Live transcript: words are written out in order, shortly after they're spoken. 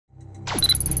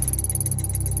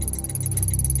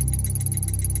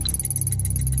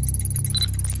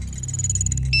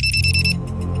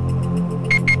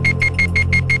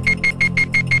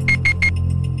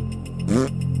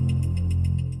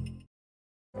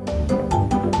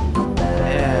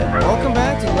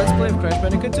replay of Crash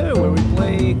Bandicoot 2, where we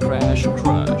play Crash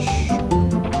Crush.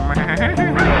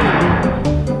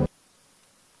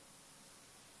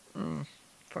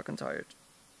 Fucking tired.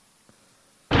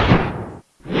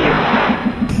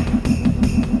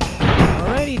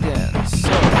 Alrighty then, so...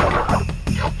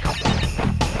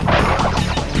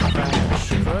 Crash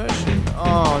Crush.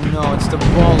 Oh no, it's the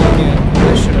ball again.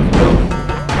 I should have known.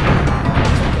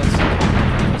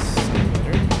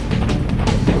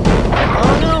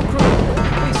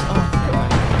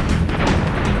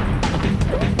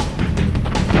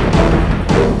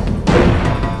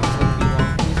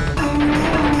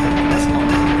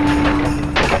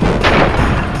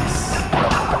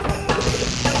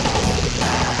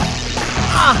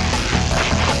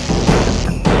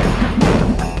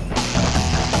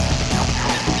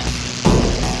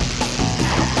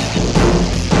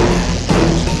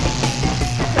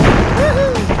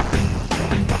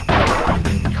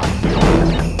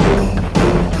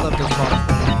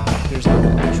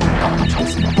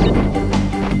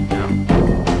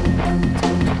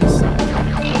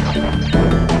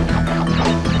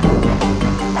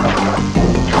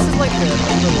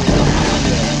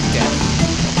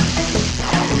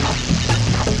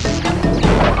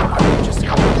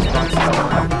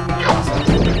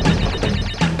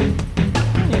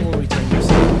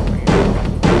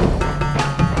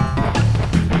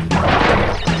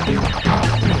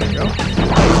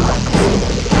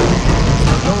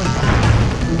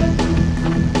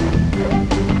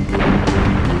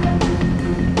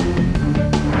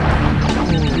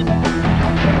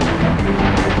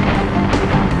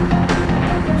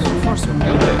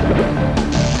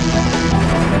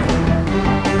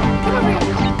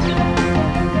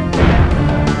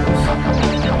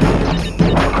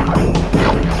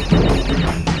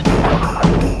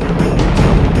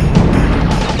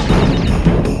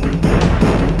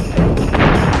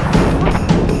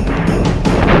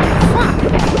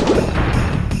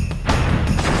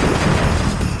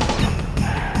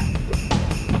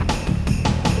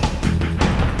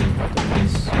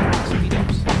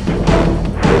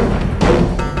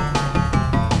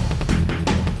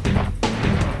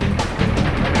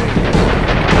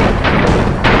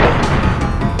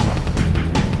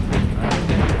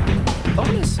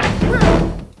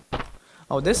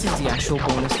 Oh, this is the actual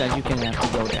bonus that you can have to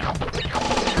go down.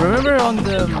 Remember on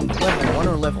the level 1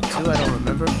 or level 2, I don't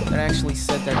remember, that actually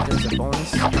said that there's a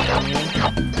bonus down here.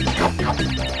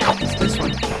 It's this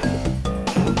one.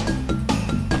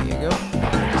 There you go.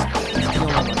 It's the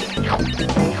only one.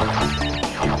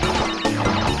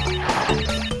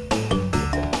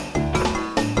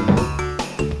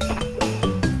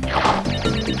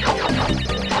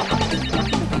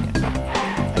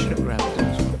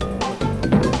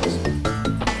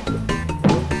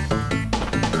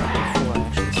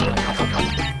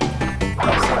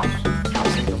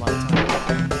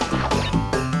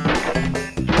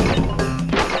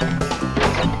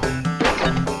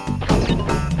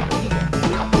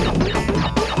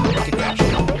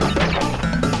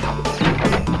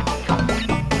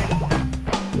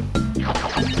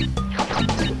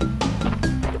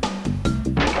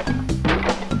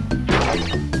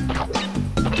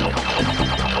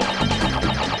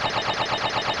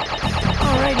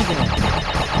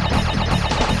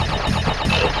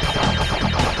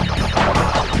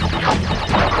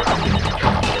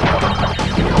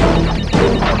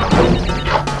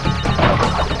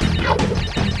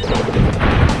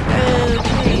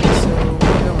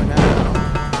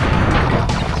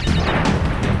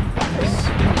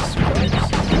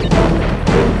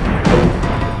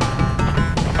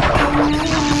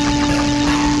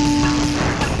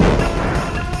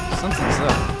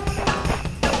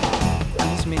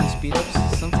 Speedups,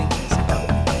 something is up.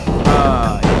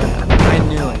 Ah, yeah, I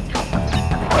knew it.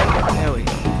 There we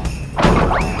go.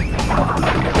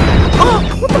 Oh,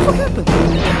 what the fuck happened?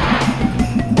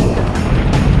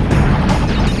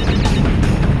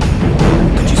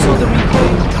 Did you saw the replay?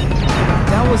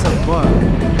 That was a bug.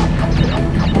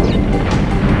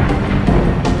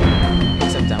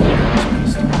 Except that one was pretty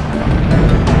stupid.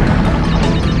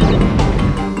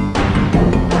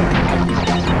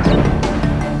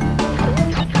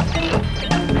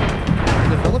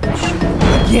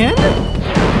 Again?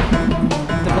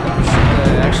 Developers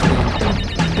should actually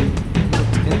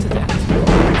look into that.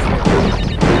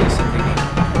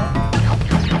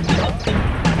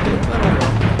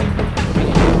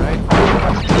 Right?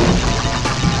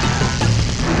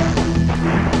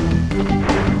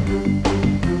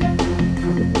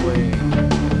 Wait.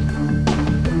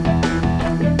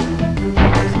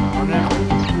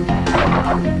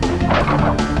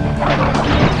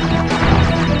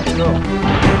 Let's go.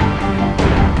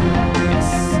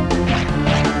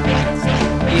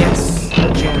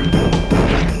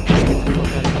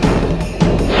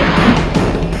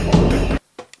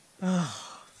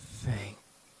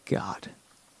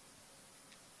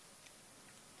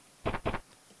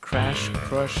 Crash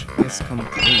Crush is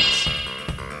complete.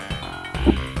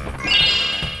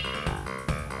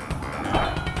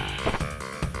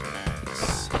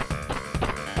 Yes.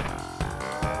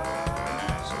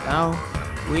 So now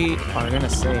we are gonna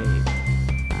save.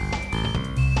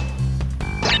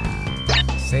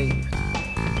 Saved.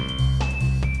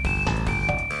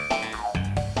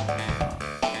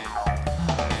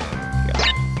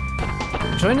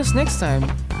 Join us next time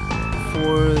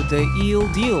for the eel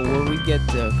deal, where we get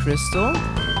the crystal,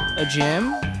 a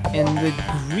gem, and the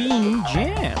green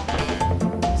jam.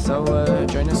 So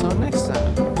join us